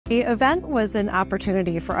The event was an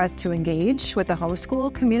opportunity for us to engage with the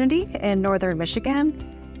homeschool community in northern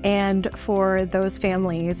Michigan, and for those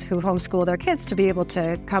families who homeschool their kids to be able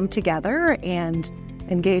to come together and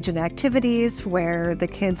engage in activities where the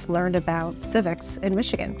kids learned about civics in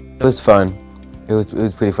Michigan. It was fun. It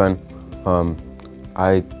was pretty fun.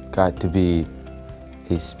 I got to be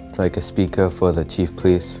a speaker for the chief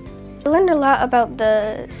police. I learned a lot about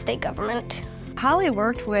the state government. Holly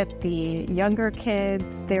worked with the younger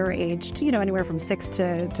kids. They were aged, anywhere from 6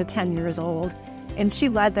 to 10 years old. And she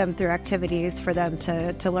led them through activities for them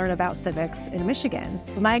to learn about civics in Michigan.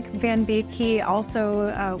 Mike Van Beek, he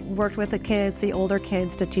also worked with the kids, the older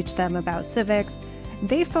kids, to teach them about civics.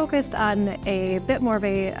 They focused on a bit more of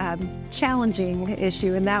a challenging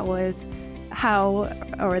issue, and that was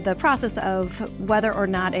the process of whether or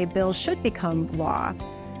not a bill should become law.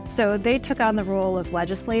 So they took on the role of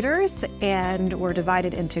legislators and were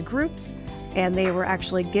divided into groups, and they were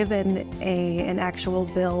actually given an actual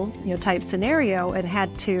bill type scenario and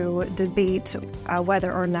had to debate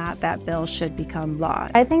whether or not that bill should become law.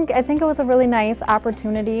 I think it was a really nice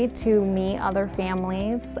opportunity to meet other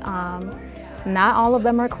families. Not all of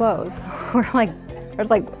them are close. We're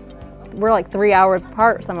like 3 hours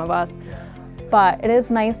apart, some of us. But it is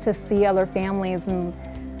nice to see other families and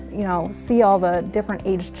see all the different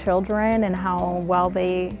aged children and how well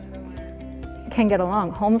they can get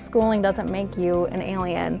along. Homeschooling doesn't make you an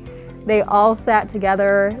alien. They all sat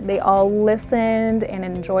together, they all listened and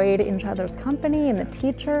enjoyed each other's company, and the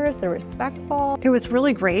teachers, they're respectful. It was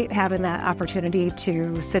really great having that opportunity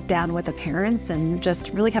to sit down with the parents and just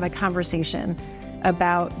really have a conversation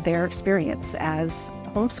about their experience as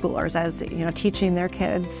homeschoolers, as teaching their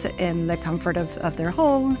kids in the comfort of their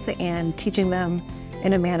homes and teaching them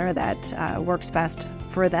in a manner that works best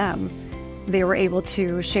for them. They were able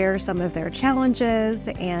to share some of their challenges,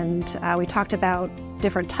 and we talked about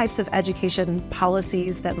different types of education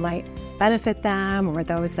policies that might benefit them or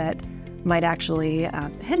those that might actually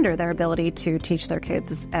hinder their ability to teach their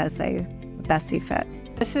kids as they best see fit.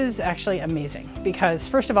 This is actually amazing because,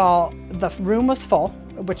 first of all, the room was full,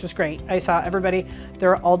 which was great. I saw everybody.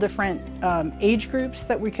 There are all different age groups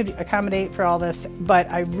that we could accommodate for all this, but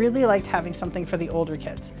I really liked having something for the older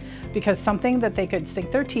kids, because something that they could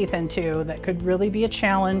sink their teeth into that could really be a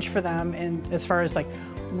challenge for them, and as far as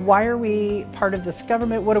why are we part of this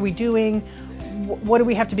government? What are we doing? What do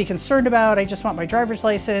we have to be concerned about? I just want my driver's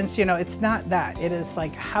license. It's not that. It is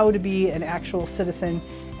how to be an actual citizen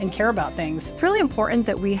and care about things. It's really important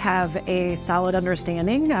that we have a solid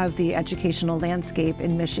understanding of the educational landscape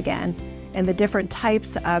in Michigan and the different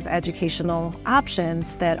types of educational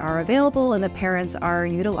options that are available and the parents are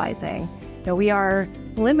utilizing. We are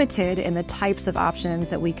limited in the types of options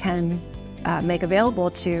that we can make available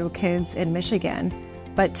to kids in Michigan,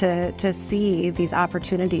 but to see these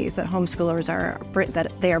opportunities that homeschoolers are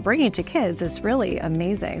bringing to kids is really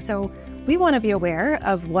amazing. So we want to be aware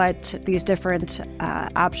of what these different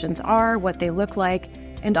options are, what they look like,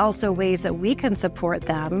 and also ways that we can support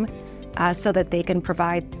them so that they can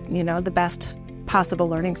provide, the best possible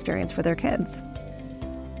learning experience for their kids.